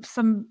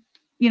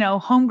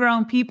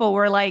homegrown people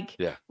were like,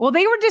 well,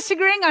 they were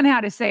disagreeing on how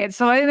to say it,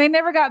 so they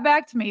never got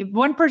back to me.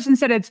 One person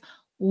said it's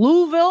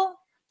Louisville,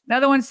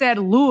 another one said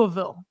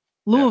Louisville,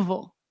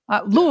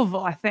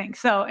 I think.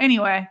 So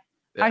anyway,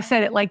 I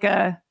said it like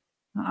I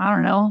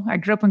don't know. I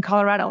grew up in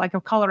Colorado, like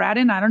a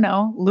Coloradan. I don't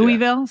know,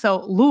 Louisville,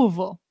 so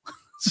Louisville.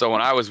 So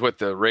when I was with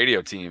the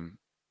radio team,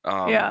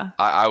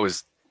 I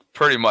was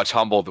pretty much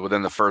humbled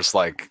within the first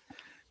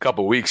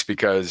couple weeks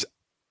because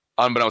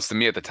unbeknownst to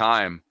me at the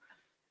time,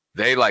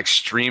 they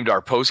streamed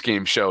our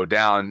post-game show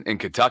down in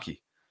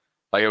Kentucky.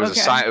 It was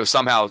it was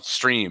somehow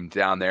streamed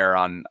down there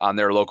on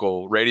their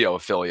local radio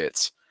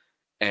affiliates.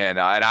 And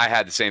I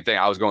had the same thing.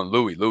 I was going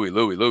Louis.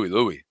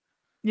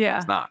 Yeah.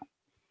 It's not.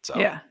 So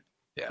yeah.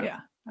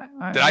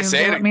 Did I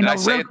say it? Did I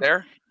say it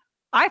there?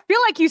 I feel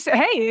like you said,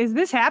 hey, is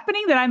this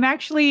happening that I'm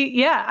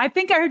actually, I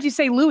think I heard you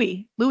say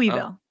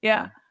Louisville. Oh,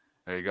 yeah.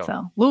 There you go.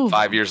 So Louisville.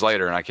 5 years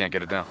later and I can't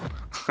get it down.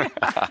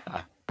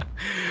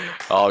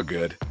 All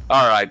good.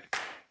 All right.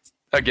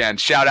 Again,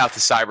 shout out to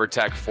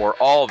Cybertech for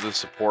all of the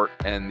support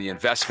and the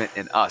investment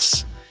in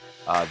us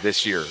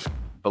this year.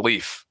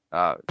 Belief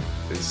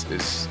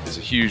is a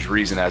huge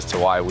reason as to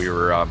why we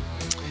were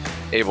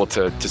able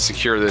to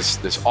secure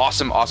this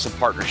awesome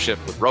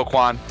partnership with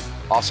Roquan,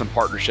 awesome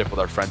partnership with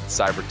our friends at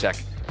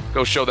Cybertech.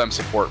 Go show them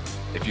support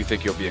if you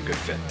think you'll be a good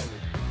fit.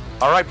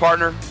 All right,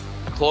 partner,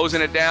 closing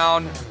it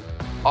down.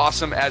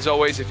 Awesome. As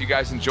always, if you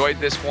guys enjoyed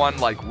this one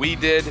like we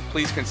did,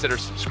 please consider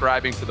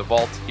subscribing to The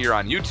Vault here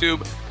on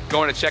YouTube.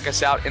 Going to check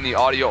us out in the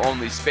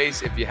audio-only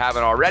space if you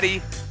haven't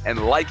already,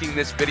 and liking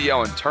this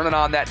video and turning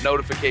on that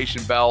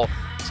notification bell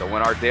so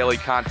when our daily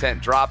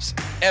content drops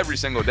every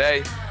single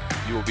day,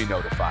 you will be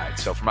notified.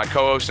 So for my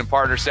co-host and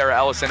partner, Sarah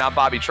Ellison, I'm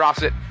Bobby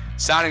Trossett,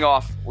 signing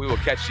off. We will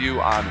catch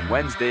you on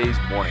Wednesday's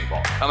Morning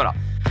Vault. Coming up.